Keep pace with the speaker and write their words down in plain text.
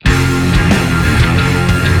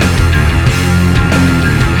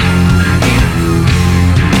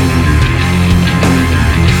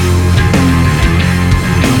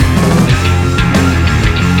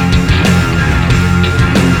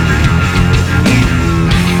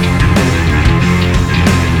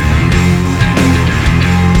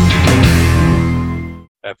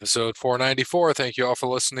Episode 494. Thank you all for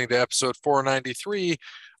listening to episode 493.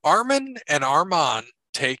 Armin and Arman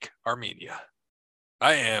take Armenia.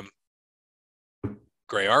 I am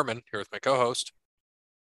Gray Armin here with my co-host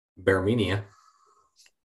Armenia.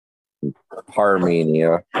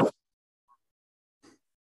 Armenia.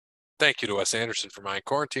 Thank you to Wes Anderson for My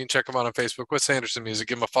Quarantine. Check him out on Facebook, Wes Anderson Music.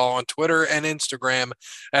 Give him a follow on Twitter and Instagram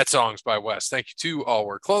at Songs by Wes. Thank you to All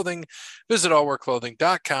Wear Clothing. Visit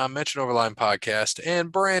allwearclothing.com, mention Overline Podcast,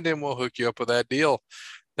 and Brandon will hook you up with that deal.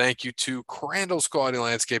 Thank you to Crandall's Quality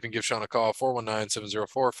Landscaping. Give Sean a call,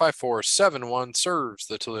 419-704-5471. Serves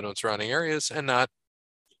the Toledo and surrounding areas and not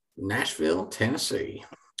Nashville, Tennessee.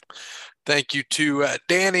 Thank you to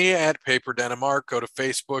Danny at Paper Denim Art. Go to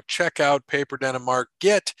Facebook, check out Paper Denim Art,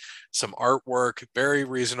 get some artwork, very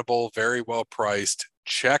reasonable, very well priced.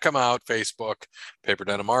 Check them out, Facebook, Paper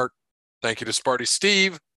Denim Art. Thank you to Sparty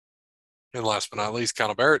Steve. And last but not least,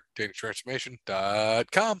 Connell Barrett, datingtransformation.com.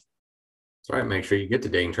 That's right. Make sure you get to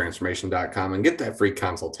datingtransformation.com and get that free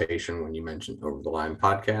consultation when you mention Over the Line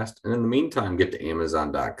Podcast. And in the meantime, get to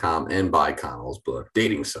amazon.com and buy Connell's book,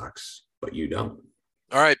 Dating Sucks, But You Don't.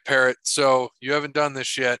 All right, Parrot. So you haven't done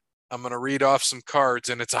this yet. I'm going to read off some cards,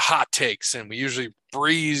 and it's a hot takes, and we usually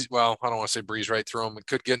breeze. Well, I don't want to say breeze right through them. We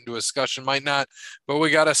could get into a discussion, might not, but we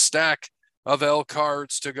got a stack of L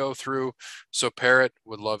cards to go through. So Parrot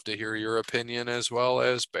would love to hear your opinion as well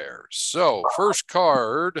as Bear. So first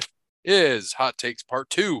card is Hot Takes Part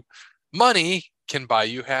 2. Money can buy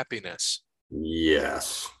you happiness.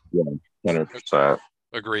 Yes. Yeah, 100%.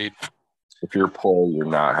 Agreed. If you're poor, you're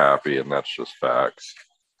not happy, and that's just facts.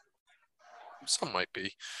 Some might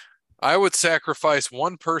be. I would sacrifice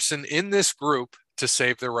one person in this group to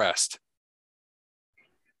save the rest.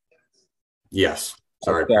 Yes.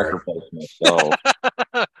 Sorry, I sacrifice myself.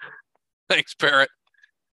 Thanks, Parrot.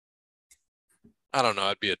 I don't know.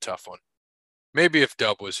 It'd be a tough one. Maybe if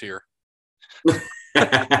Dub was here. Well,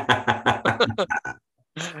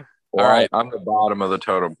 All right. I'm the bottom of the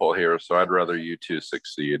totem pole here, so I'd rather you two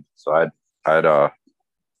succeed. So I'd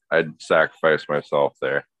sacrifice myself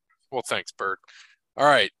there. Well, thanks, Bird. All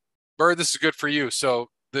right. Bird, this is good for you. So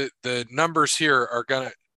the numbers here are going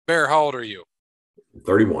to... Bear, how old are you?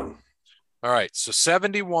 31. All right. So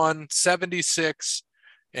 71, 76,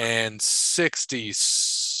 and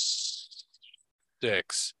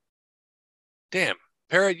 66. Damn.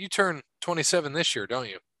 Parrot, you turn 27 this year, don't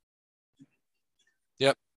you?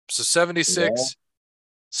 Yep. So 76,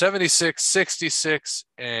 66,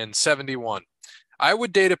 and 71. I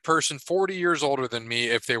would date a person 40 years older than me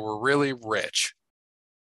if they were really rich.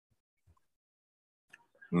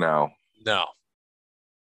 No.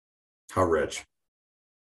 How rich?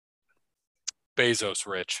 Bezos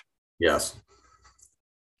rich. Yes.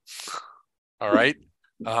 All right.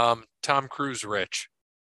 Tom Cruise rich.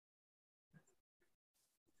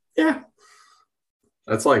 Yeah.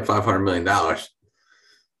 That's like $500 million.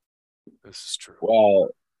 This is true.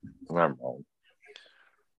 Well, I'm wrong.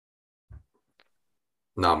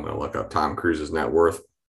 Now I'm going to look up Tom Cruise's net worth.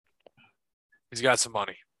 He's got some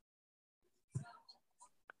money.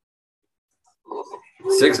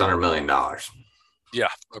 $600 million. Yeah.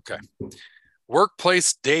 Okay.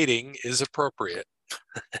 Workplace dating is appropriate.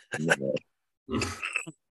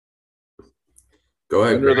 Go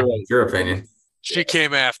ahead, Greg. What's your opinion? She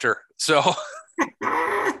came after. So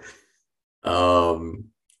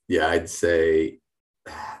yeah, I'd say,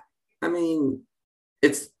 I mean,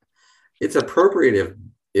 it's appropriate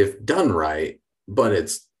if done right, but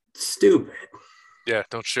it's stupid. yeah,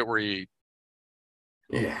 don't shit where you eat.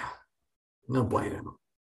 Yeah. No bueno.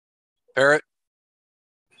 Parrot?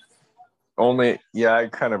 I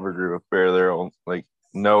kind of agree with Bear there. Like,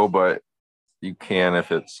 no, but you can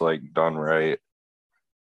if it's like done right.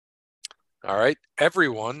 All right.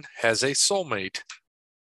 Everyone has a soulmate.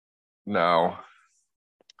 No.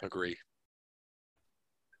 Agree.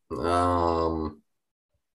 Yeah,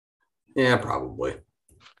 probably.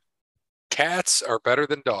 Cats are better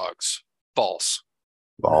than dogs. False.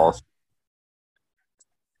 Balls.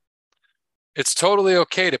 It's totally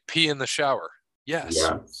okay to pee in the shower. Yes.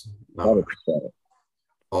 Yeah. 100%.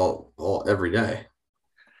 All every day.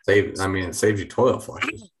 It saves you toilet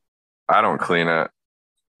flushes. I don't clean it.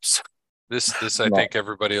 This I think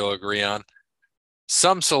everybody will agree on.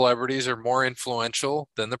 Some celebrities are more influential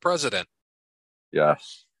than the president.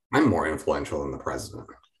 Yes. I'm more influential than the president.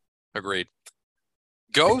 Agreed.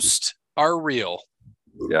 Ghosts are real.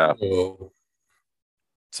 Yeah. Oh,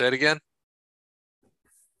 Say it again.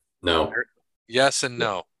 no. Yes and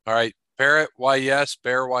no. All right. Parrot, why yes?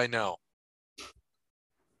 Bear, why no?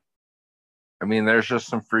 I mean, there's just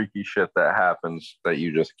some freaky shit that happens that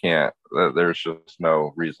you just can't. There's just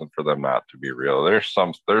no reason for them not to be real. There's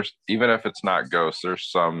even if it's not ghosts,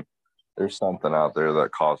 there's something out there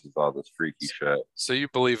that causes all this freaky shit. So you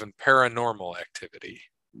believe in paranormal activity?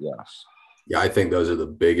 Yes. Yeah, I think those are the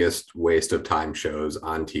biggest waste of time shows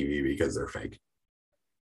on TV because they're fake.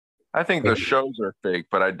 I think the shows are fake,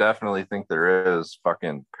 but I definitely think there is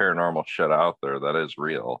fucking paranormal shit out there that is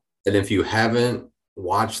real. And if you haven't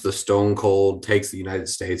watched the Stone Cold Takes the United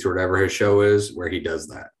States or whatever his show is, where he does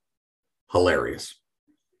that, hilarious.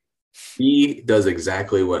 He does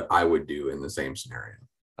exactly what I would do in the same scenario.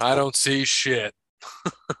 I don't see shit.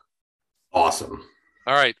 Awesome.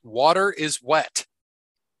 All right. Water is wet.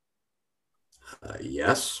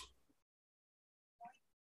 Yes.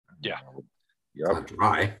 Yeah. It's not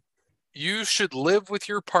dry. You should live with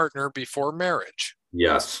your partner before marriage.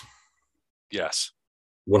 Yes. Yes.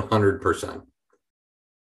 100%.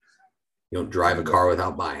 You don't drive a car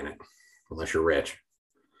without buying it, unless you're rich.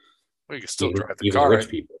 Well, you can still drive the even car. Rich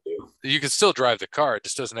people do. You can still drive the car. It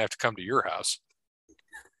just doesn't have to come to your house.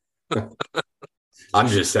 I'm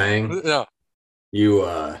just saying. No.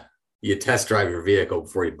 You test drive your vehicle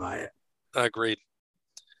before you buy it. Agreed.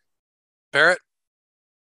 Barrett?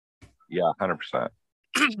 Yeah, 100%.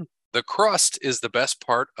 The crust is the best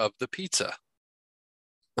part of the pizza.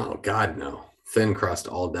 Oh, God, no. Thin crust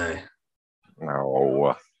all day.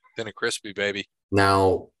 No. Thin and crispy, baby.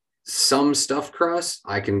 Now, some stuffed crust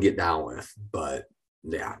I can get down with, but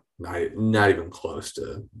yeah, not even close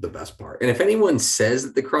to the best part. And if anyone says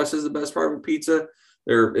that the crust is the best part of a pizza,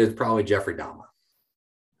 it's probably Jeffrey Dahmer.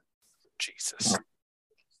 Jesus.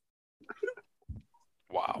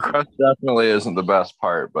 Wow. Crust definitely isn't the best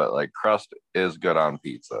part, but like crust is good on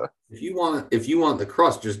pizza. If you want the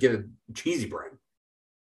crust, just get a cheesy bread.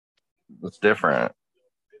 It's different.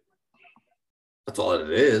 That's all it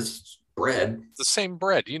is. It's bread. It's the same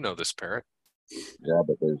bread. You know this, Parrot. Yeah,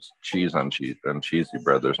 but there's cheese on cheese and cheesy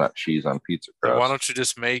bread. There's not cheese on pizza crust. Then why don't you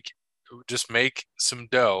just make some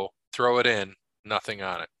dough, throw it in, nothing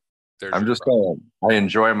on it. I'm just saying, I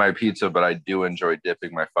enjoy my pizza, but I do enjoy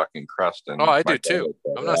dipping my fucking crust in. Oh, I do too.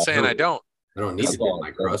 I'm not saying I don't. I don't need to dip my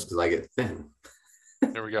crust because I get thin.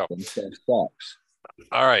 There we go. Sucks.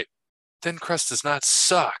 All right. Thin crust does not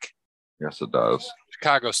suck. Yes, it does.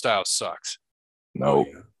 Chicago style sucks. No. Oh,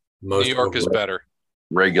 yeah. New York is better.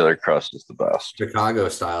 Regular crust is the best. Chicago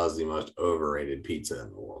style is the most overrated pizza in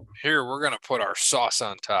the world. Here, we're going to put our sauce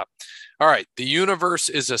on top. All right. The universe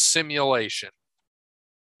is a simulation.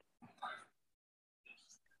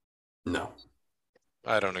 No.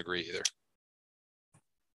 I don't agree either.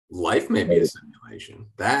 Life may be a simulation.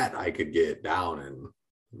 That I could get down and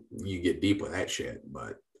you get deep with that shit.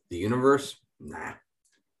 But the universe, nah.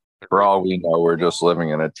 For all we know, we're just living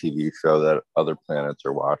in a TV show that other planets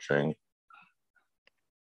are watching.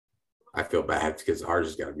 I feel bad because ours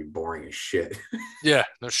has got to be boring as shit. Yeah,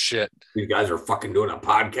 no shit. These guys are fucking doing a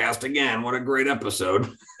podcast again. What a great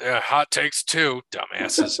episode. Yeah, hot takes too,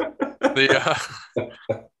 dumbasses.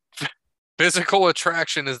 The physical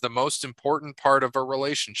attraction is the most important part of a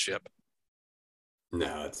relationship.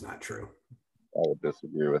 No, it's not true. I would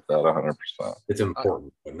disagree with that 100%. It's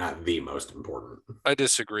important, but not the most important. I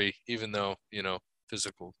disagree, even though,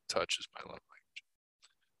 physical touch is my love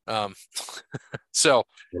language. So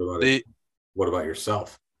what about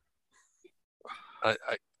yourself? I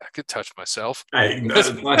could touch myself.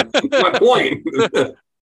 That's my point.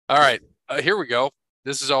 All right, here we go.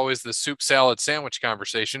 This is always the soup salad sandwich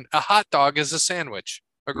conversation. A hot dog is a sandwich.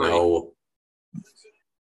 Agree?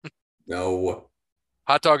 No.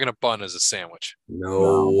 Hot dog and a bun is a sandwich.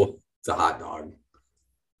 No. It's a hot dog.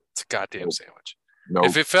 It's a goddamn sandwich. Nope.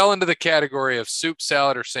 If it fell into the category of soup,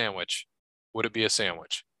 salad, or sandwich, would it be a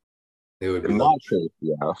sandwich? It would be. I'm not sure.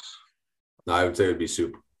 Yes. No, I would say it would be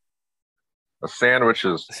soup. A sandwich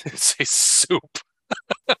is. It's a soup.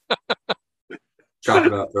 Chop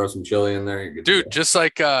it up, throw some chili in there. Dude, just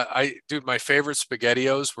like my favorite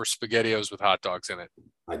SpaghettiOs were SpaghettiOs with hot dogs in it.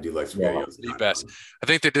 I do like SpaghettiOs. The best. I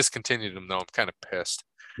think they discontinued them though. I'm kind of pissed.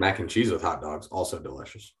 Mac and cheese with hot dogs, also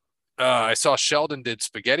delicious. I saw Sheldon did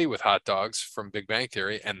spaghetti with hot dogs from Big Bang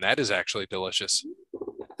Theory, and that is actually delicious.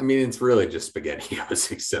 I mean, it's really just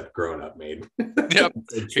SpaghettiOs, except grown up made. Yep,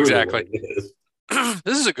 exactly.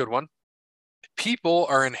 This is a good one. People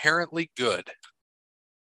are inherently good.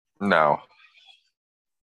 No.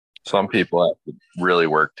 Some people have to really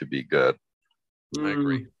work to be good. I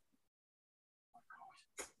agree.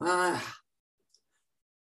 I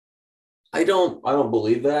don't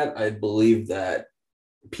believe that. I believe that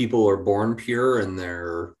people are born pure and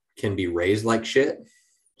can be raised like shit.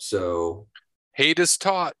 So hate is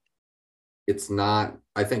taught. it's not,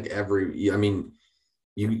 I think I mean,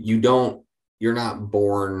 you don't, you're not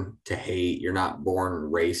born to hate. You're not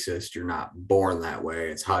born racist. You're not born that way.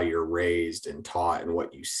 It's how you're raised and taught and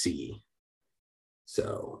what you see.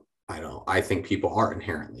 So I think people are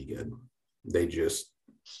inherently good. They just,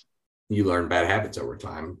 you learn bad habits over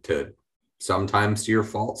time, to sometimes to your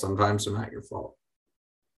fault, sometimes they're not your fault.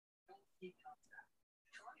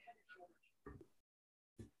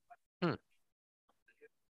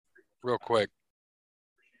 Real quick.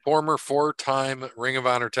 Former four-time Ring of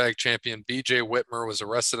Honor Tag Champion B.J. Whitmer was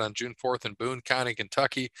arrested on June 4th in Boone County,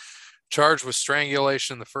 Kentucky, charged with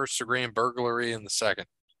strangulation in the first degree and burglary in the second.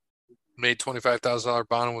 Made $25,000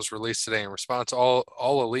 bond and was released today. In response, All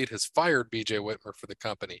Elite has fired B.J. Whitmer for the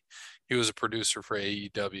company. He was a producer for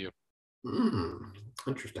AEW.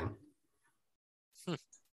 Interesting.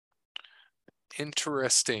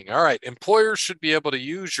 Interesting. All right. Employers should be able to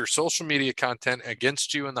use your social media content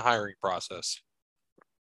against you in the hiring process.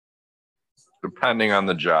 Depending on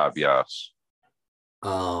the job, yes.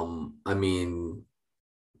 I mean,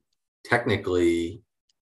 technically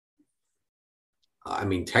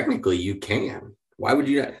you can. Why would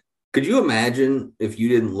you not? Could you imagine if you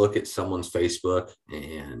didn't look at someone's Facebook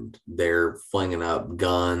and they're flinging up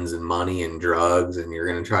guns and money and drugs and you're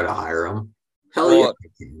going to try to hire them? Hell yeah.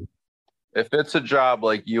 If it's a job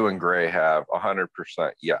like you and Gray have, 100%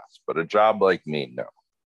 yes. But a job like me, no.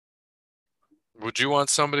 Would you want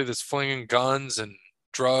somebody that's flinging guns and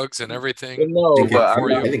drugs and everything? No, but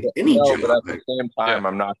I think any job. But at the same time,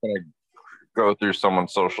 I'm not going to go through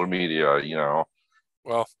someone's social media, you know.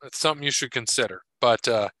 Well, it's something you should consider. But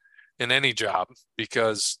in any job,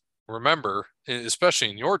 because remember,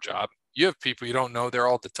 especially in your job, you have people you don't know there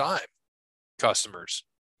all the time, customers.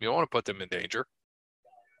 You don't want to put them in danger.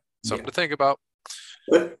 Something to think about.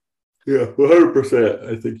 Yeah, 100%.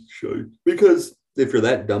 I think you should. Because if you're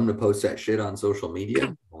that dumb to post that shit on social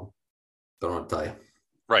media, well, don't want to tell you.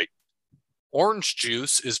 Right. Orange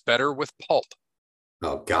juice is better with pulp.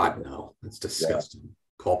 Oh, God, no. That's disgusting.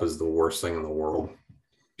 Yeah. Pulp is the worst thing in the world.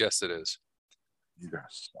 Yes, it is. You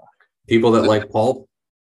guys suck. People that like pulp,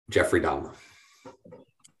 Jeffrey Dahmer.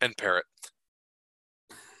 And Parrot.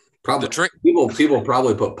 Probably. People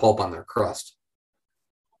probably put pulp on their crust.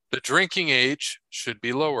 The drinking age should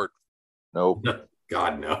be lowered. Nope.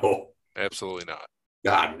 God, no. Absolutely not.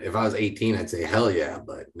 God, if I was 18, I'd say hell yeah,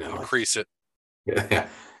 but no. Increase it.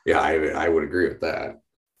 Yeah, I would agree with that.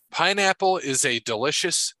 Pineapple is a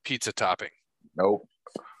delicious pizza topping. Nope.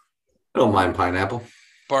 I don't mind pineapple.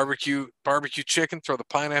 Barbecue chicken, throw the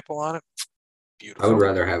pineapple on it. Beautiful.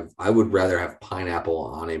 I would rather have pineapple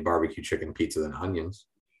on a barbecue chicken pizza than onions.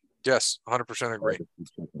 Yes, 100% agree.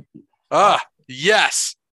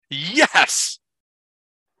 Yes. Yes.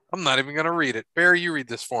 I'm not even going to read it. Barry, you read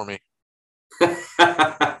this for me.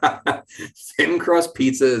 Thin crust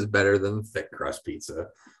pizza is better than thick crust pizza.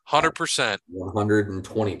 100%.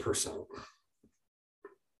 120%.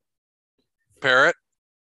 Parrot?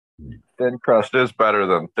 Thin crust is better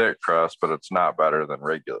than thick crust, but it's not better than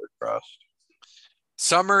regular crust.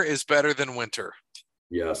 Summer is better than winter.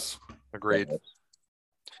 Yes. Agreed. Yes.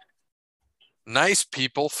 Nice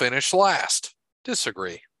people finish last.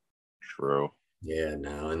 Disagree. True. Yeah,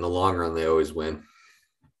 no. In the long run, they always win.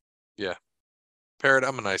 Yeah. Parrot,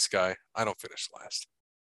 I'm a nice guy. I don't finish last.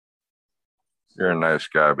 You're a nice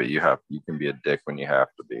guy, but you can be a dick when you have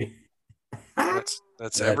to be.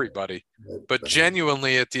 That's everybody. But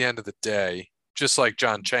genuinely, at the end of the day, just like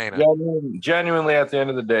John Chena. Genuinely, at the end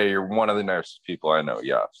of the day, you're one of the nicest people I know.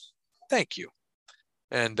 Yes. Thank you.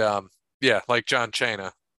 And like John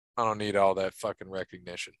Chena, I don't need all that fucking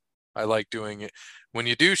recognition. I like doing it. When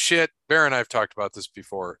you do shit, Bear and I have talked about this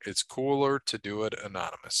before. It's cooler to do it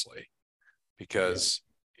anonymously because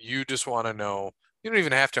you just want to know. You don't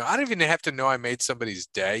even have to. I don't even have to know I made somebody's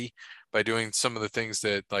day by doing some of the things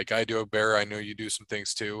that like I do. Bear, I know you do some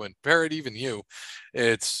things too, and Parrot, even you.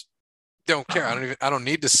 It's don't care. I don't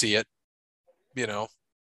need to see it. You know,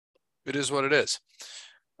 it is what it is.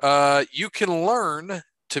 You can learn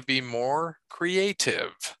to be more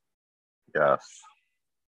creative. Yes.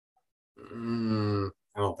 I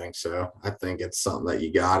don't think so. I think it's something that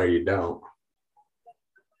you got or you don't.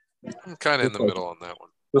 I'm kind of in the middle on that one.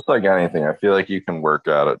 Just like anything, I feel like you can work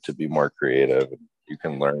at it to be more creative. You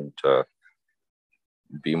can learn to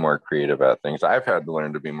be more creative at things. I've had to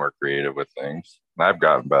learn to be more creative with things, and I've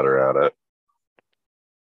gotten better at it.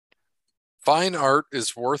 Fine art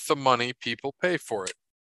is worth the money people pay for it.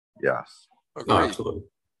 Yes. Agreed. Absolutely.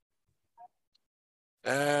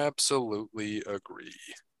 Absolutely agree.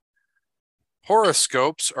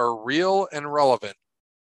 Horoscopes are real and relevant.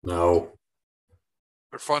 No.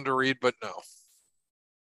 They're fun to read, but no.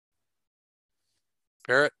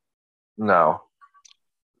 Parrot, No.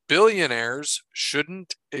 billionaires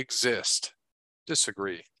shouldn't exist.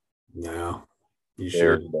 Disagree. No, you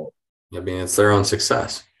There's should. no- I mean, it's their own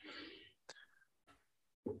success.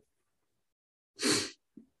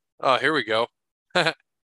 Oh, here we go.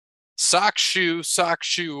 Sock, shoe,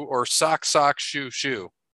 or sock, shoe.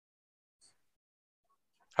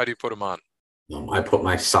 How do you put them on? I put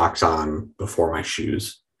my socks on before my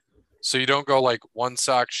shoes. So you don't go like one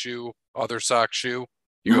sock, shoe, other sock, shoe.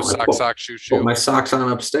 You No, go I sock, put, shoe, put my socks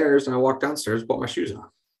on upstairs, and I walk downstairs, and put my shoes on.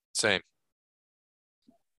 Same.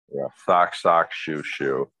 Yeah. Sock,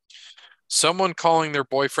 shoe. Someone calling their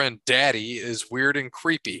boyfriend daddy is weird and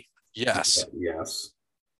creepy. Yes. Yes.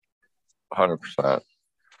 100%.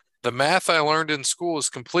 The math I learned in school is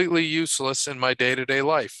completely useless in my day-to-day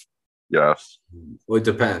life. Yes. Well, it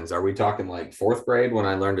depends. Are we talking like fourth grade when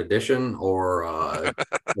I learned addition, or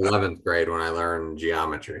 11th grade when I learned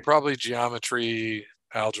geometry? Probably geometry,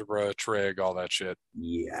 algebra, trig, all that shit.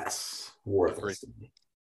 Yes. Worthless.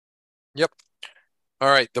 Yep. All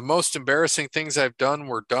right. The most embarrassing things I've done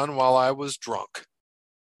were done while I was drunk.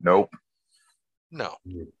 Nope. No.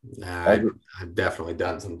 I've definitely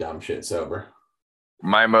done some dumb shit sober.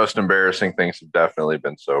 My most embarrassing things have definitely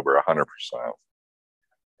been sober, 100%.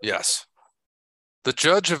 Yes. The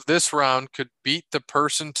judge of this round could beat the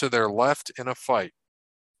person to their left in a fight.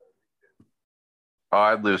 Oh,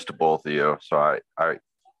 I'd lose to both of you, so I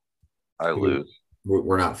lose.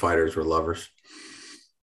 We're not fighters, we're lovers.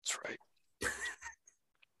 That's right.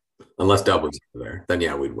 Unless Dub was there, then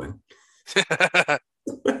yeah, we'd win.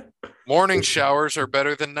 Morning showers are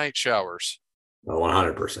better than night showers.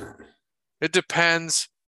 100%. It depends.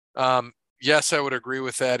 Yes, I would agree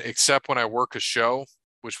with that, except when I work a show,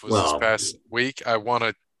 which was this past week. I want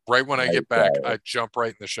to, right when I get back, I jump right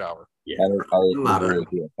in the shower. Yeah, I agree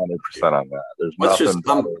with you 100% on that. There's nothing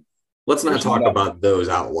better. Let's not talk about those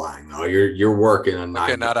outlying though. You're working a night.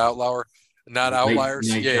 Okay, not outlier, not outliers.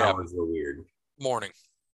 Night Yeah, showers are weird. Morning.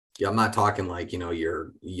 Yeah, I'm not talking like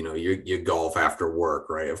you golf after work,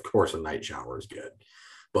 right? Of course, a night shower is good,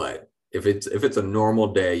 but if it's a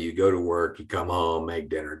normal day, you go to work, you come home, make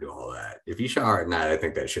dinner, do all that. If you shower at night, I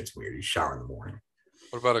think that shit's weird. You shower in the morning.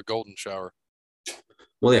 What about a golden shower?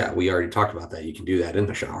 Well, yeah, we already talked about that. You can do that in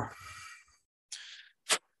the shower.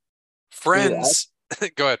 Friends,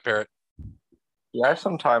 go ahead, Parrot. Yeah, I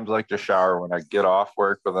sometimes like to shower when I get off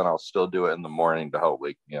work, but then I'll still do it in the morning to help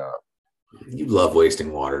wake me up. You love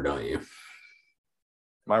wasting water, don't you?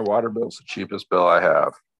 My water bill's the cheapest bill I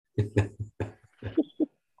have.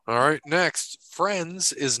 All right, next.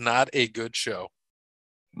 Friends is not a good show.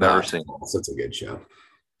 Never seen it. It's a good show.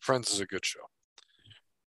 Friends is a good show.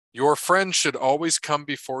 Your friend should always come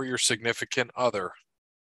before your significant other.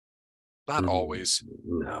 Not always.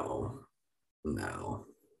 No.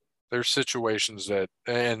 There's situations that,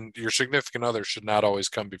 and your significant other should not always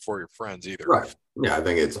come before your friends either. Right. Yeah, I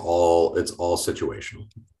think it's all situational.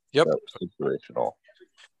 Yep. Situational.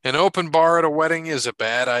 An open bar at a wedding is a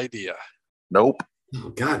bad idea. Nope. Oh,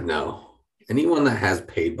 God, no. Anyone that has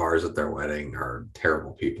paid bars at their wedding are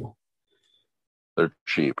terrible people. They're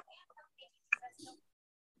cheap.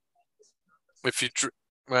 If you,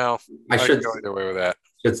 well, I should go either way with that.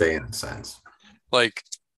 Should say in a sense. Like,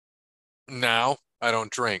 now I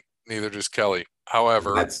don't drink. Neither does Kelly.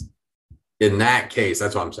 However, that's in that case.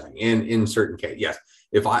 That's what I'm saying. In certain case, yes.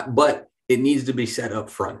 But it needs to be set up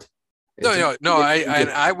front.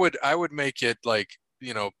 I would make it like,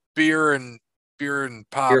 beer and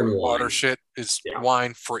pop and water shit is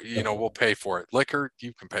wine for, we'll pay for it. Liquor,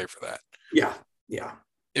 you can pay for that. Yeah.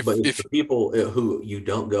 If the people who you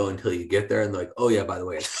don't go until you get there and they're like, oh yeah, by the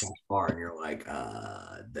way, it's cash bar, and you're like,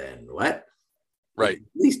 then what? Right. At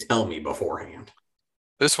least tell me beforehand.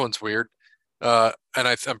 This one's weird. And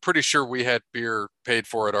I'm pretty sure we had beer paid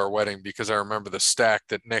for at our wedding because I remember the stack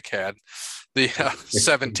that Nick had, the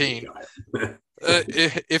 17.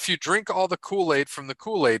 If you drink all the Kool-Aid from the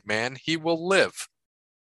Kool-Aid man, he will live.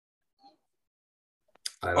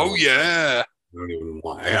 Oh, yeah. I don't even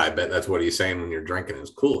want. I bet that's what he's saying when you're drinking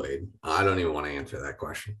his Kool-Aid. I don't even want to answer that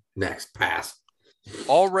question. Next, pass.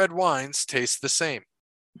 All red wines taste the same.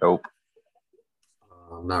 Nope.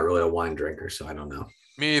 I'm not really a wine drinker, so I don't know.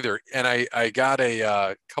 Me either. And I got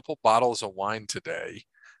a couple bottles of wine today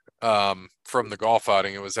from the golf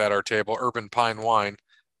outing. It was at our table, Urban Pine Wine.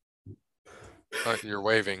 You're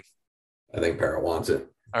waving. I think Parrot wants it.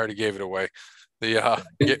 I already gave it away. Gave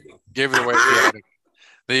it away at the outing.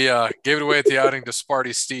 Gave it away at the outing to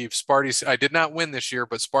Sparty Steve. I did not win this year,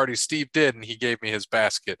 but Sparty Steve did, and he gave me his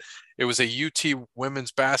basket. It was a UT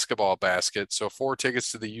women's basketball basket, so 4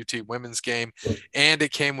 tickets to the UT women's game, and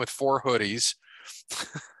it came with 4 hoodies,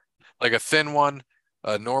 like a thin one,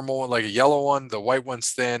 a normal one, like a yellow one, the white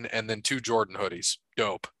one's thin, and then 2 Jordan hoodies.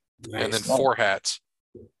 Dope. And then Nice. 4 hats.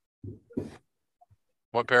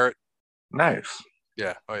 What, Parrot? Nice.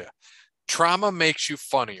 Yeah. Oh, yeah. Trauma makes you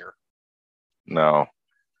funnier. No.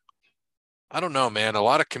 I don't know, man. A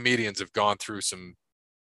lot of comedians have gone through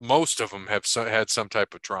most of them have had some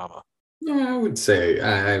type of trauma. Yeah, I would say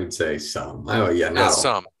some. Oh yeah, Yeah, not all.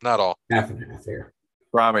 some, not all. Half and half here.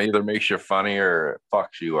 Trauma either makes you funny or it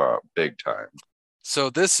fucks you up big time. So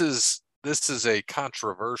this is a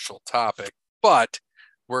controversial topic, but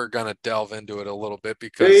we're gonna delve into it a little bit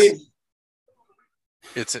because AIDS.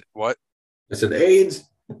 it's what? I said AIDS.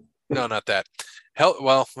 No, not that.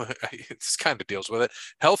 Well, this kind of deals with it.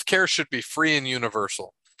 Healthcare should be free and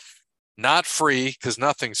universal. Not free because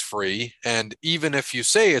nothing's free. And even if you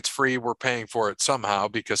say it's free, we're paying for it somehow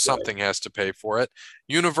because something has to pay for it.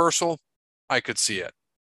 Universal, I could see it.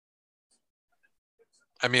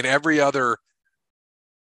 I mean, every other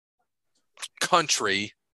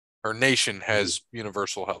country or nation has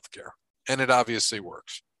universal health care, and it obviously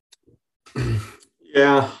works.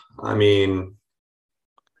 Yeah, I mean,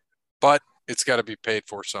 but it's got to be paid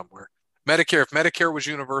for somewhere. Medicare, if Medicare was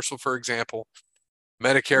universal, for example,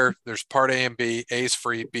 Medicare, there's part A and B. A is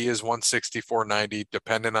free, B is $164.90,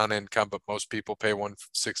 dependent on income, but most people pay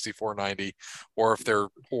 $164.90. Or if they're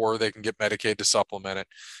poor, they can get Medicaid to supplement it.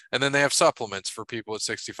 And then they have supplements for people at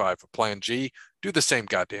 65. For Plan G, do the same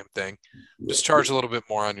goddamn thing. Just charge a little bit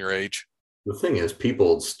more on your age. The thing is,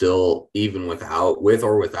 people still, even with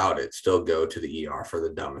or without it, still go to the ER for the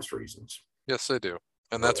dumbest reasons. Yes, they do.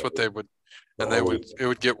 And that's what they would, and it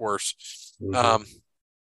would get worse. Mm-hmm.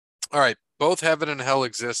 All right. Both heaven and hell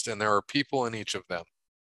exist, and there are people in each of them.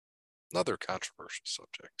 Another controversial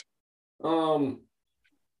subject.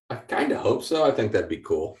 I kind of hope so. I think that'd be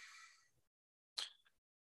cool.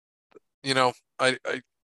 You know, I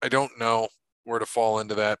don't know where to fall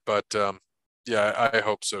into that, but yeah, I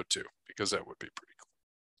hope so too, because that would be pretty cool.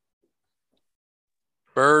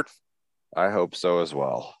 Bird. I hope so as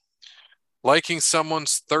well. Liking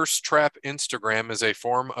someone's thirst trap Instagram is a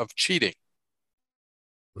form of cheating.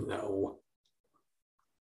 No.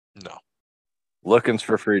 Looking's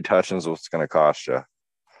for free, touching's what's going to cost you.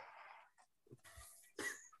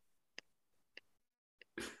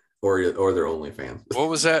 Or their OnlyFans. What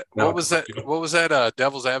was that? What was that?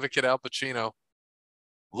 Devil's Advocate Al Pacino.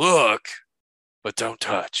 Look, but don't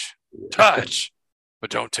touch. Touch, but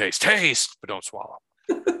don't taste. Taste, but don't swallow.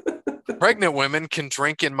 Pregnant women can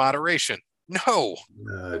drink in moderation. No.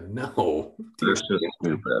 No. It's just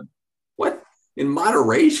stupid. What? In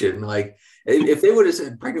moderation? Like, if they would have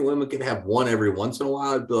said pregnant women could have one every once in a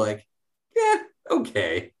while, I'd be like, yeah,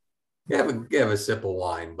 okay. Have a sip of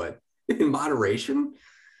wine, but in moderation?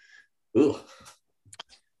 Ugh.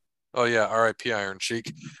 Oh, yeah. R.I.P. Iron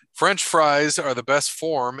Sheik. French fries are the best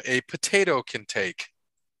form a potato can take.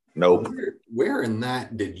 Nope. Where in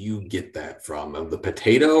that did you get that from? Of the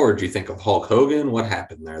potato, or do you think of Hulk Hogan? What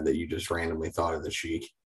happened there that you just randomly thought of the Sheik?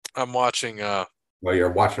 I'm watching. Well,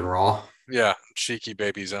 you're watching Raw? Yeah, Sheiky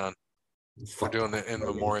Baby's on. We're doing the in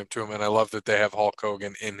memoriam to him, and I love that they have Hulk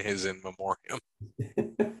Hogan in his in memoriam.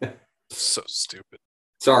 So stupid.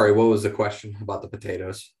 Sorry, what was the question about the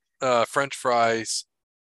potatoes? French fries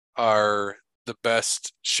are the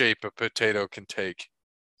best shape a potato can take.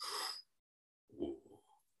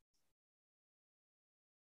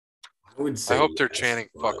 I hope they're chanting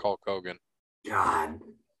 "fuck Hulk Hogan." God,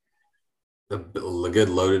 the good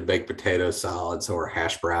loaded baked potato salads or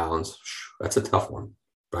hash browns. That's a tough one.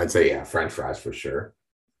 But I'd say yeah, French fries for sure.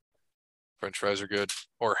 French fries are good,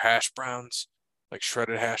 or hash browns, like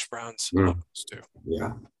shredded hash browns. Mm. Love those too.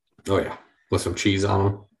 Yeah. Oh yeah, with some cheese on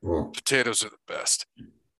them. Mm. Potatoes are the best.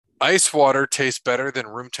 Ice water tastes better than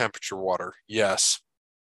room temperature water. Yes.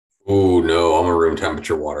 Oh no, I'm a room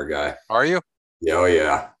temperature water guy. Are you? Yeah, oh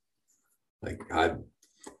yeah. Like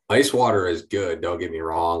ice water is good. Don't get me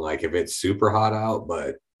wrong. Like if it's super hot out,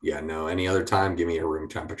 but yeah, no. Any other time, give me a room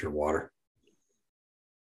temperature water.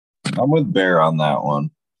 I'm with Bear on that one.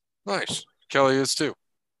 Nice. Kelly is too.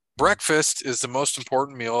 Breakfast is the most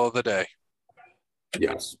important meal of the day.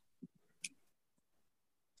 Yes.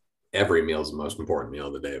 Every meal is the most important meal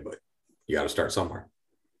of the day, but you got to start somewhere.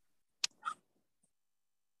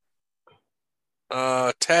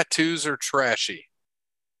 Tattoos are trashy.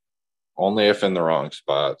 Only if in the wrong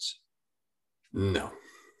spots. No.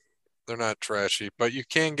 They're not trashy, but you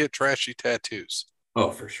can get trashy tattoos.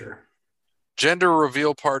 Oh, for sure. Gender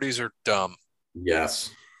reveal parties are dumb.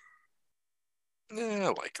 Yes.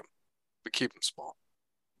 I like them, but keep them small.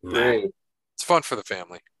 Nah. It's fun for the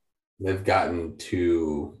family. They've gotten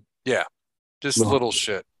too... Yeah, just little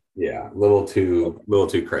shit. Yeah, little too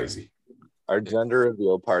crazy. Our gender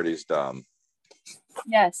reveal party's dumb.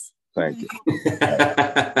 Yes. Thank you.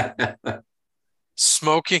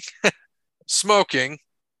 Smoking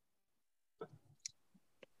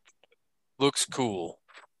looks cool.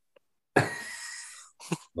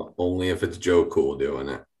 Only if it's Joe Cool doing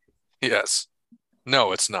it. Yes.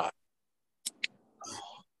 No, it's not.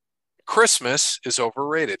 Christmas is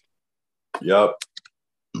overrated. Yep.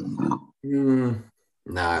 Nah,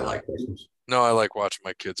 I like Christmas. No, I like watching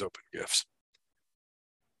my kids open gifts.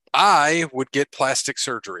 I would get plastic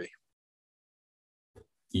surgery.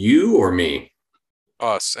 You or me?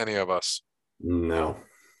 Us, any of us. No.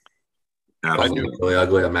 I I'm do. really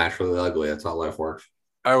ugly. I'm actually ugly. That's how life works.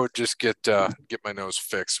 I would just get my nose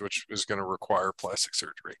fixed, which is going to require plastic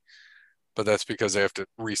surgery. But that's because they have to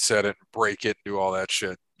reset it, break it, and do all that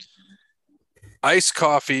shit. Iced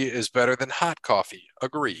coffee is better than hot coffee.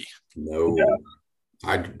 Agree. No. Yeah.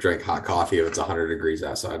 I drink hot coffee if it's 100 degrees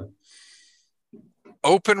outside.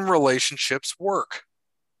 Open relationships work.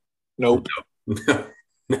 Nope. No.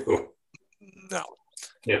 No.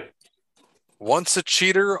 Yeah. Once a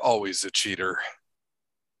cheater, always a cheater.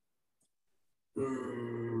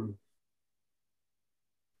 No.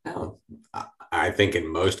 I think in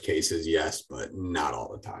most cases, yes, but not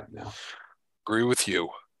all the time now. Agree with you.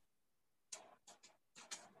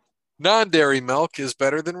 Non-dairy milk is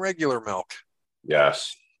better than regular milk.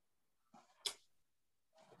 Yes.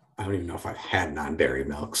 I don't even know if I've had non-dairy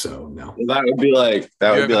milk, so no. That would be like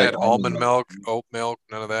that. You would be haven't like had almond milk, oat milk,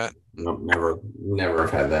 none of that. Nope, never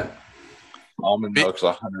have had that. Almond milk's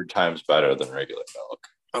 100 times better than regular milk.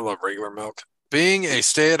 I love regular milk. Being a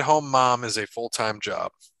stay-at-home mom is a full-time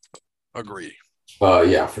job. Agree.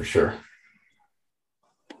 Yeah, for sure.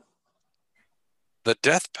 The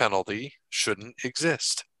death penalty shouldn't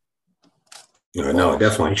exist. No, it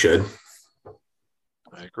definitely should.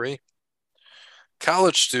 I agree.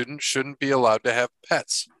 College students shouldn't be allowed to have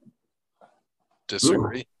pets.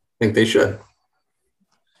 Disagree. I think they should.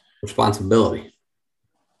 Responsibility.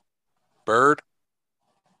 Bird.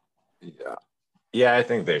 Yeah. Yeah, I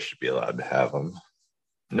think they should be allowed to have them.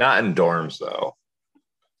 Not in dorms, though.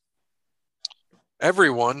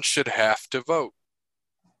 Everyone should have to vote.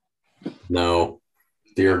 No.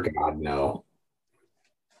 Dear God, no.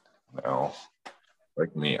 No.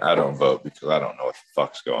 Like me, I don't vote because I don't know what the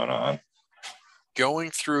fuck's going on.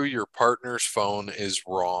 Going through your partner's phone is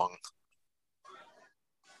wrong.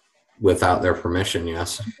 Without their permission,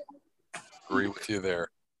 yes. Agree with you there.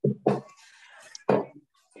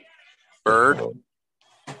 Bird.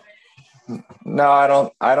 No,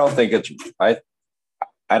 I don't think it's I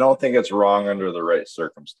don't think it's wrong under the right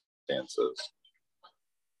circumstances.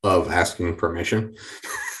 Of asking permission.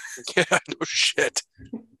 Yeah, no shit.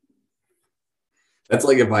 That's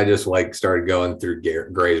like if I just started going through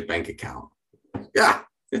Gray's bank account. Yeah,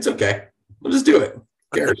 it's okay. We'll just do it.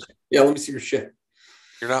 Who cares? Yeah, let me see your shit.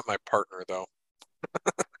 You're not my partner, though.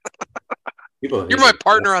 You're You're my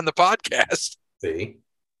partner on the podcast. See?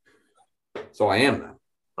 So I am then.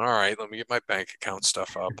 All right, let me get my bank account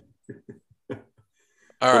stuff up.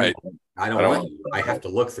 All right. I don't want you. I have to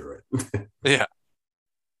look through it. Yeah.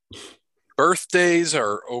 Birthdays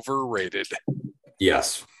are overrated.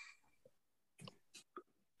 Yes.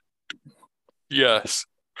 Yes.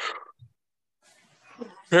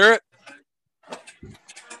 Parrot?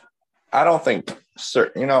 I don't think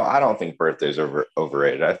I don't think birthdays are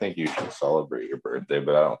overrated. I think you should celebrate your birthday,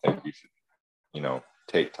 but I don't think you should,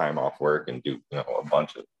 take time off work and do, a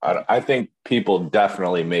bunch of, I think people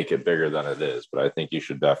definitely make it bigger than it is, but I think you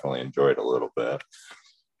should definitely enjoy it a little bit.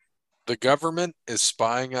 The government is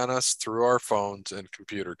spying on us through our phones and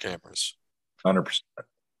computer cameras. 100%.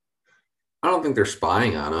 I don't think they're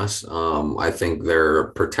spying on us. I think they're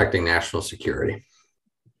protecting national security.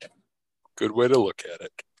 Good way to look at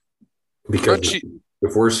it. Because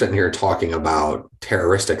if we're sitting here talking about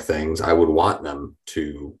terroristic things, I would want them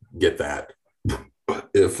to get that.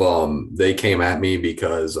 If they came at me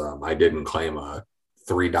because I didn't claim a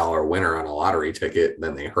 $3 winner on a lottery ticket,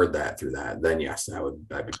 then they heard that through that, then yes,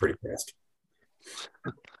 I'd be pretty pissed.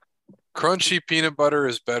 Crunchy peanut butter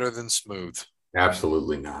is better than smooth.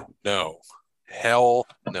 Absolutely not. No. Hell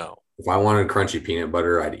no. If I wanted crunchy peanut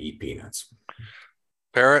butter, I'd eat peanuts.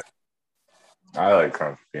 Parrot? I like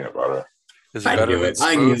crunchy peanut butter. Is it I better knew than it.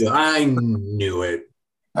 smooth? I knew it.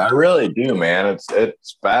 I really do, man.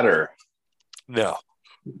 It's better. No.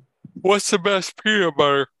 What's the best peanut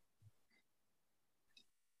butter?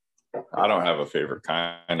 I don't have a favorite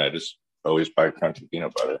kind. I just always buy crunchy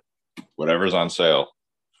peanut butter. Whatever's on sale.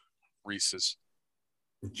 Reese's.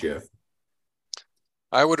 Jeff.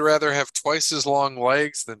 I would rather have twice as long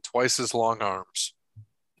legs than twice as long arms.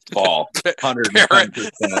 Ball.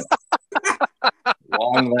 110%.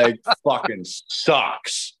 Long leg fucking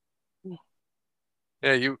sucks.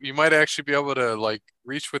 Yeah, you might actually be able to like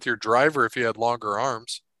reach with your driver if you had longer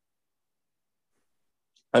arms.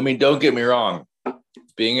 I mean, don't get me wrong.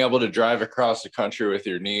 Being able to drive across the country with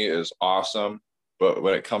your knee is awesome. But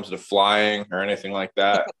when it comes to flying or anything like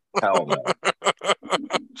that, hell no.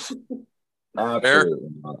 Absolutely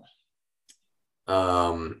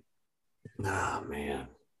not. Man.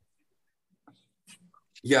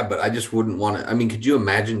 Yeah, but I just wouldn't want to. I mean, could you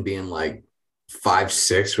imagine being like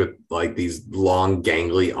 5'6" with like these long,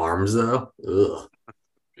 gangly arms, though? Ugh,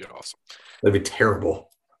 Be awesome. that'd be terrible.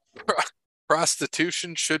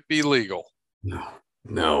 Prostitution should be legal.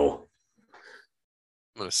 No.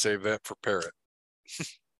 I'm going to save that for Parrot.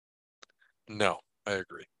 No, I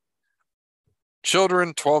agree.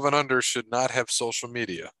 Children 12 and under should not have social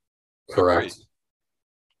media. Correct. Agreed.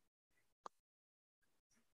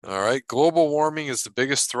 All right. Global warming is the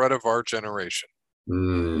biggest threat of our generation.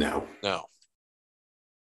 No. No.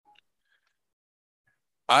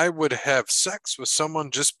 I would have sex with someone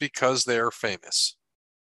just because they are famous.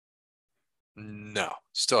 No.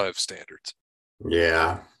 Still have standards.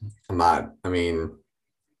 Yeah, I'm not. I mean,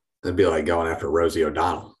 it'd be like going after Rosie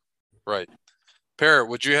O'Donnell. Right. Parrot,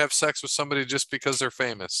 would you have sex with somebody just because they're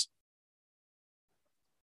famous?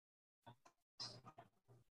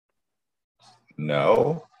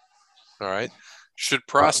 No. All right. Should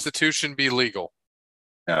prostitution be legal?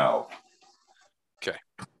 No. Okay.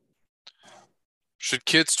 Should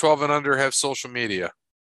kids 12 and under have social media?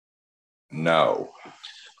 No.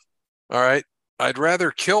 All right. I'd rather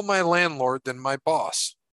kill my landlord than my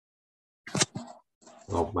boss.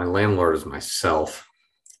 Well, my landlord is myself,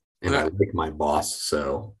 and I like my boss,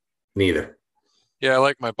 so neither. Yeah, I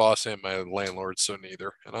like my boss and my landlord, so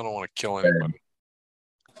neither. And I don't want to kill anybody.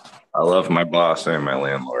 I love my boss and my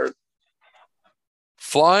landlord.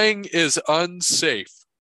 Flying is unsafe.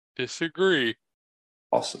 Disagree.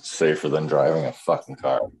 Also, it's safer than driving a fucking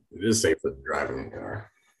car. It is safer than driving a car.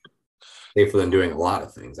 Safer than doing a lot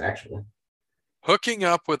of things, actually. Hooking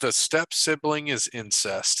up with a step sibling is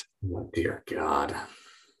incest. Oh, dear God.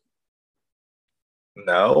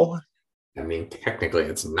 No. I mean, technically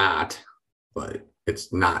it's not, but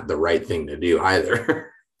it's not the right thing to do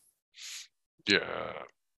either. Yeah,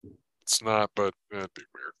 it's not, but it'd be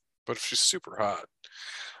weird. But if she's super hot.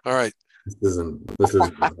 All right. This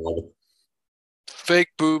isn't bad. Fake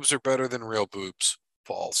boobs are better than real boobs.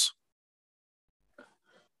 False.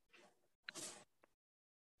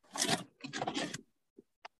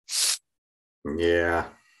 Yeah.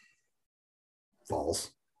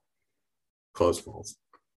 False. Close false.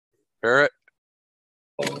 Parrot,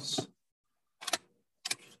 False.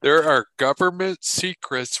 there are government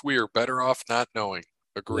secrets we are better off not knowing.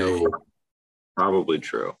 Agree. No. Probably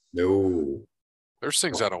true. No. There's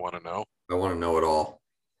things I don't want to know. I want to know it all.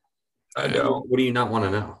 I don't. What do you not want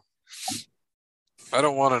to know? I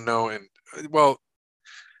don't want to know. And well,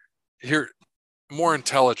 here, more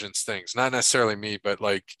intelligence things, not necessarily me, but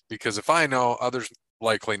like, because if I know, others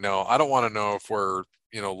likely know. I don't want to know if we're,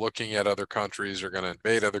 looking at other countries or going to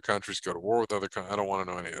invade other countries, go to war with other countries. I don't want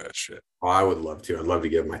to know any of that shit. Oh, I would love to. I'd love to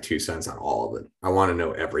give my 2 cents on all of it. I want to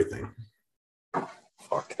know everything.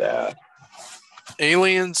 Fuck that.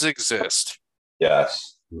 Aliens exist.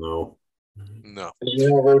 Yes. No. No. The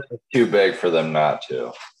universe is too big for them not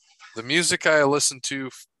to. The music I listen to,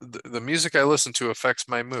 the music I listen to affects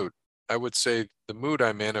my mood. I would say the mood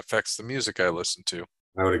I'm in affects the music I listen to.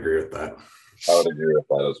 I would agree with that. I would agree with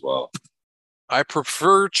that as well. I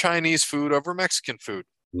prefer Chinese food over Mexican food.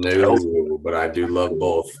 No, but I do love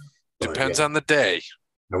both. But Depends yeah, on the day.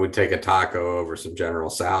 I would take a taco over some General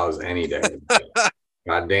Tso's any day.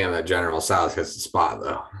 God damn, that General Tso's hits the spot,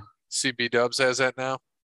 though. CB Dubs has that now.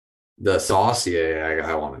 The sauce, yeah,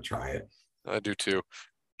 I want to try it. I do too.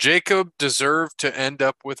 Jacob deserved to end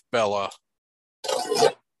up with Bella.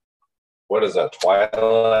 What is that?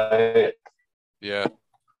 Twilight? Yeah.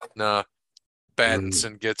 Nah.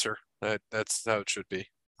 Battinson gets her. That's how it should be.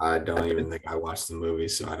 I don't even think I watched the movie,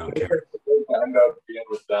 so I don't care. End up being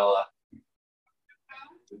with Bella.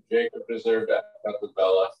 Jacob deserved to end up with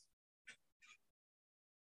Bella.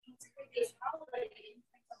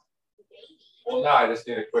 Well, no, I just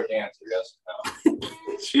need a quick answer. Yes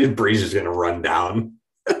or no. Breeze is going to run down.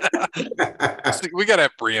 We got to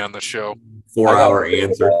have Bree on the show. 4-hour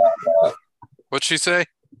answer. What'd she say?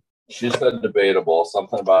 She said debatable.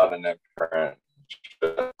 Something about an imprint.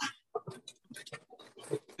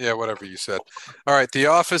 Yeah, whatever you said. All right. The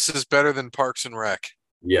Office is better than Parks and Rec.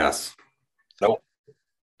 Yes. Nope.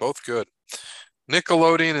 Both good.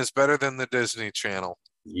 Nickelodeon is better than the Disney Channel.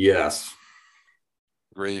 Yes.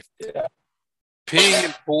 Agree. Yeah. Peeing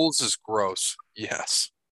in pools is gross.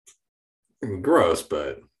 Yes. Gross,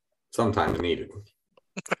 but sometimes needed.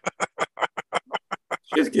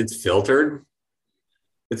 Just gets filtered.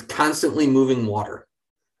 It's constantly moving water.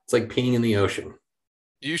 It's like peeing in the ocean.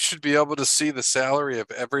 You should be able to see the salary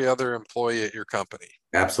of every other employee at your company.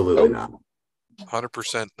 Absolutely not.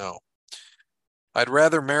 100% no. I'd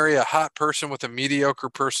rather marry a hot person with a mediocre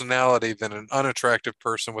personality than an unattractive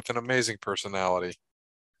person with an amazing personality.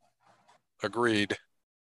 Agreed.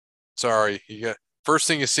 Sorry. First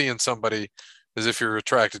thing you see in somebody is if you're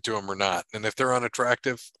attracted to them or not. And if they're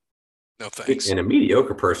unattractive, no thanks. And a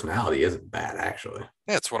mediocre personality isn't bad, actually.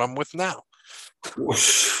 That's what I'm with now.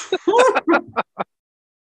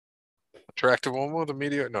 Attractive woman with a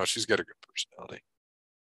mediocre. No, she's got a good personality.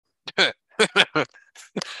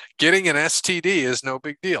 Getting an STD is no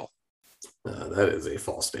big deal. That is a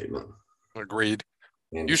false statement. Agreed.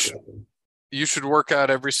 And You should work out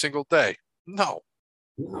every single day. No.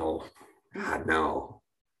 No. God, no.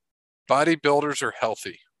 Bodybuilders are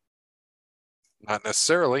healthy. Not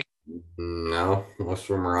necessarily. No, most of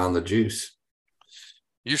them are on the juice.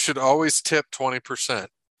 You should always tip 20%.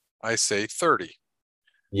 I say 30.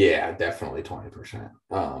 Yeah, definitely 20%.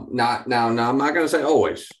 Not now. I'm not going to say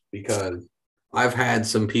always, because I've had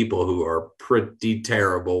some people who are pretty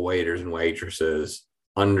terrible waiters and waitresses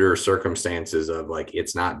under circumstances of like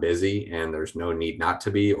it's not busy and there's no need not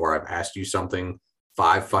to be, or I've asked you something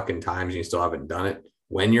 5 fucking times and you still haven't done it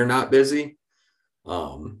when you're not busy.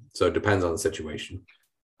 So it depends on the situation.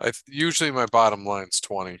 Usually my bottom line's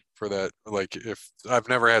 20 for that. Like if I've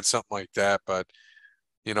never had something like that, but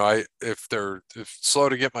you know, if they're slow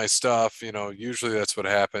to get my stuff, you know, usually that's what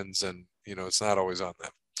happens, and you know, it's not always on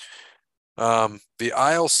them. The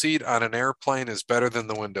aisle seat on an airplane is better than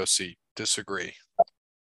the window seat. Disagree.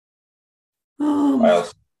 I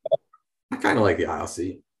kind of like the aisle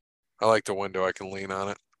seat. I like the window. I can lean on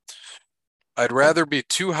it. I'd rather be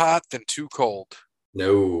too hot than too cold.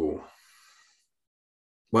 No.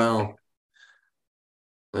 Well,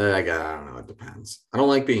 I don't know. It depends. I don't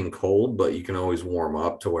like being cold, but you can always warm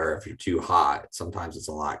up to where if you're too hot, sometimes it's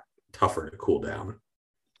a lot tougher to cool down.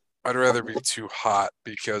 I'd rather be too hot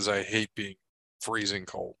because I hate being freezing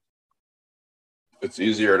cold. It's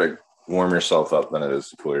easier to warm yourself up than it is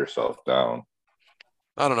to cool yourself down.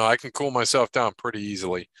 I don't know. I can cool myself down pretty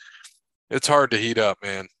easily. It's hard to heat up,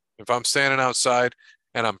 man. If I'm standing outside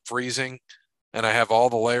and I'm freezing and I have all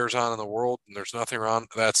the layers on in the world and there's nothing on,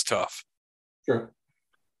 that's tough. Sure.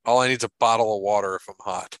 All I need is a bottle of water if I'm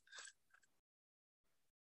hot.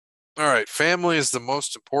 All right. Family is the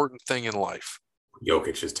most important thing in life.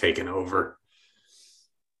 Jokic is taking over.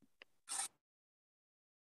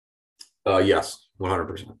 Yes,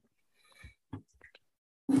 100%.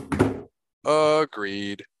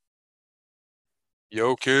 Agreed.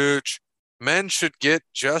 Jokic. Men should get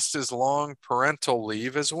just as long parental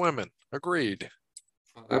leave as women. Agreed.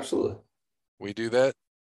 Absolutely. We do that.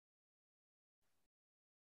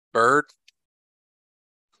 Bird.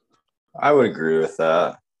 I would agree with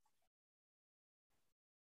that.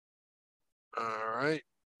 All right.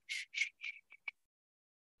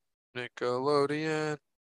 Nickelodeon.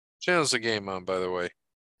 Channel's the game on, by the way.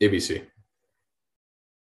 ABC.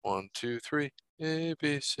 1, 2, 3.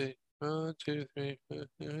 ABC. 1, 2, 3.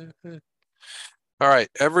 All right.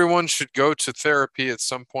 Everyone should go to therapy at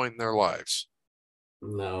some point in their lives.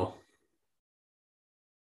 No.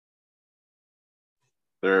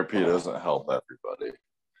 Therapy doesn't help everybody.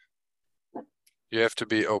 You have to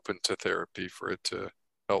be open to therapy for it to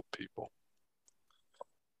help people.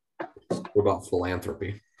 What about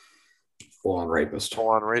philanthropy? Full-on rapist.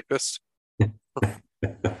 Full-on rapist.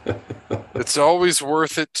 It's always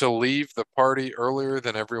worth it to leave the party earlier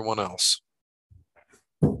than everyone else.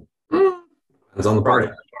 It's on the party.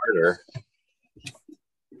 Harder.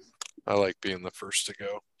 I like being the first to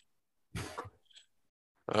go.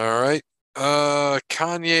 All right.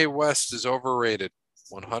 Kanye West is overrated.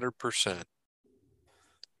 100%.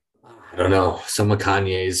 I don't know. Some of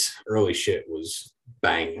Kanye's early shit was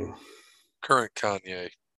banging. Current Kanye.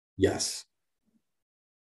 Yes.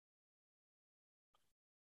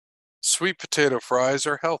 Sweet potato fries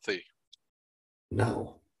are healthy.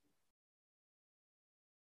 No.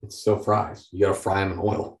 It's still fries. You got to fry them in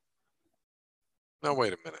oil. Now,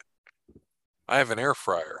 wait a minute. I have an air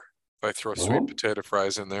fryer. If I throw sweet potato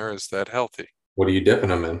fries in there, is that healthy? What are you dipping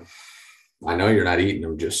them in? I know you're not eating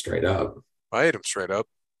them just straight up. I ate them straight up.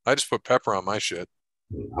 I just put pepper on my shit.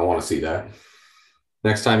 I want to see that.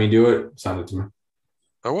 Next time you do it, send it to me.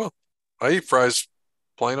 I will. I eat fries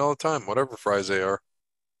plain all the time, whatever fries they are.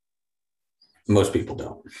 Most people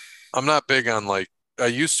don't. I'm not big on I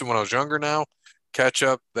used to when I was younger now,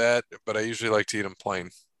 ketchup, that, but I usually like to eat them plain.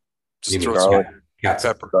 You Just mean throw some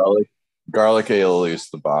catsup? pepper. Garlic aioli is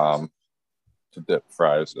the bomb to dip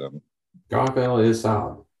fries in. Garlic aioli is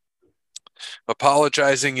solid.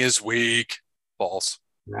 Apologizing is weak. False.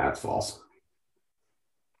 That's false.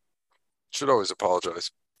 Should always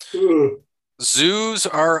apologize. Zoos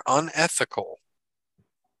are unethical.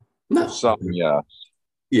 No. Some, yeah.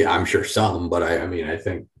 Yeah, I'm sure some, but I mean, I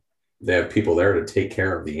think they have people there to take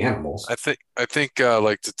care of the animals. I think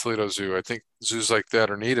like the Toledo Zoo, I think zoos like that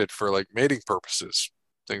are needed for like mating purposes,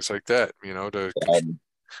 things like that,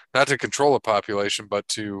 not to control a population, but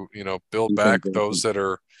to, build back those that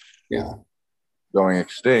are going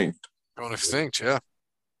extinct. going extinct. Yeah.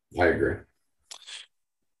 I agree.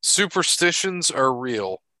 Superstitions are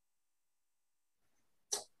real.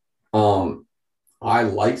 I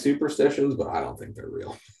like superstitions, but I don't think they're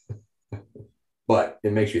real. But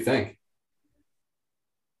it makes you think.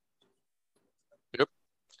 Yep.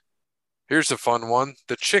 Here's a fun one.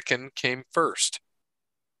 The chicken came first.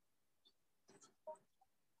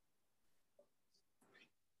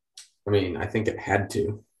 I mean, I think it had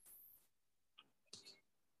to.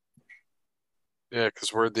 Yeah, because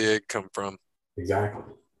where'd the egg come from? Exactly.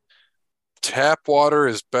 Tap water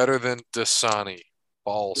is better than Dasani.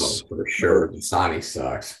 False. Oh, for sure. Dasani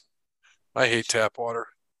sucks. I hate tap water.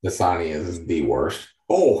 Dasani is the worst.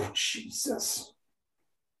 Oh, Jesus.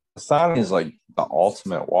 Dasani is like the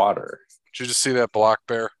ultimate water. Did you just see that block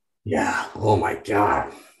bear? Yeah. Oh, my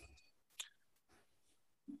God.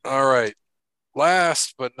 All right.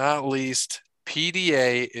 Last but not least,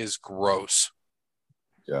 PDA is gross.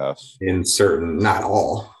 Yes. In certain, not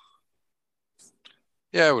all.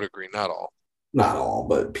 Yeah, I would agree. Not all. Not all,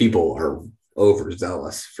 but people are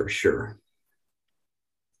overzealous for sure.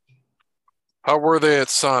 How were they at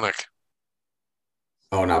Sonic?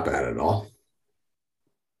 Oh, not bad at all.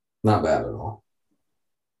 Not bad at all.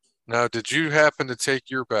 Now, did you happen to take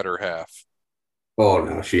your better half? Oh,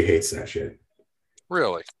 no, she hates that shit.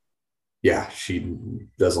 Really? Yeah, she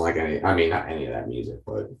doesn't like any, I mean, not any of that music,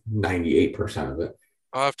 but 98% of it.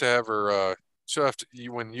 I'll have to have her, she'll have to,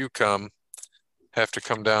 when you come, have to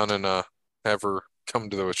come down and have her come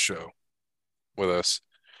to the show with us.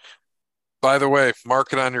 By the way,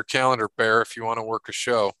 mark it on your calendar, Bear, if you want to work a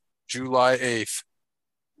show. July 8th.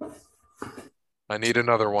 I need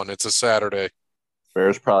another one. It's a Saturday.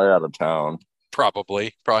 Bear's probably out of town.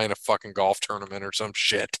 Probably in a fucking golf tournament or some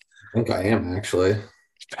shit. I think I am, actually.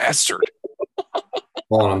 Bastard.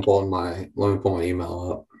 Hold on, let me pull my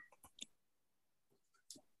email up.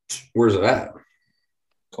 Where's it at?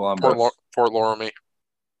 Columbus. Fort Loramie.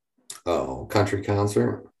 Oh, country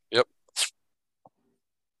concert? Yep.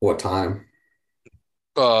 What time?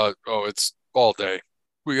 It's all day.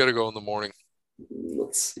 We got to go in the morning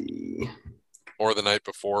Let's see. or the night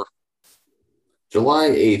before. July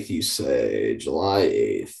 8th, you say. July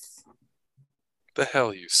 8th. The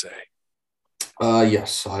hell you say?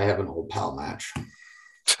 Yes, I have an old pal match.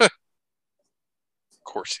 Of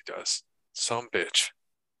course he does. Some bitch.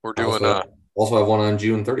 We're doing Also have one on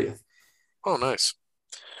June 30th. Oh, nice.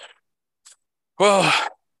 Well,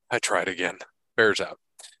 I tried again. Bear's out.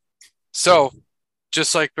 So,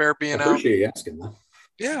 just like Bear being out. I appreciate you asking that.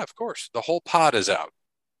 Yeah, of course. The whole pod is out.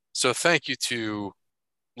 So thank you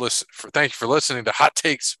for listening to Hot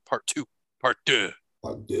Takes Part 2.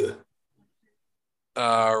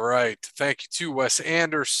 All right. Thank you to Wes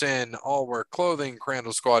Anderson, All Wear Clothing,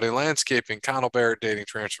 Crandall Squatty Landscaping, Connell Bear,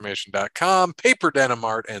 DatingTransformation.com, Paper Denim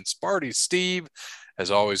Art, and Sparty Steve. As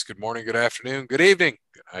always, good morning, good afternoon, good evening,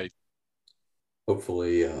 good night.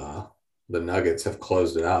 Hopefully, the Nuggets have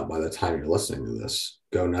closed it out by the time you're listening to this.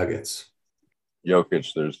 Go Nuggets.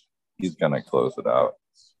 Jokic, he's gonna close it out.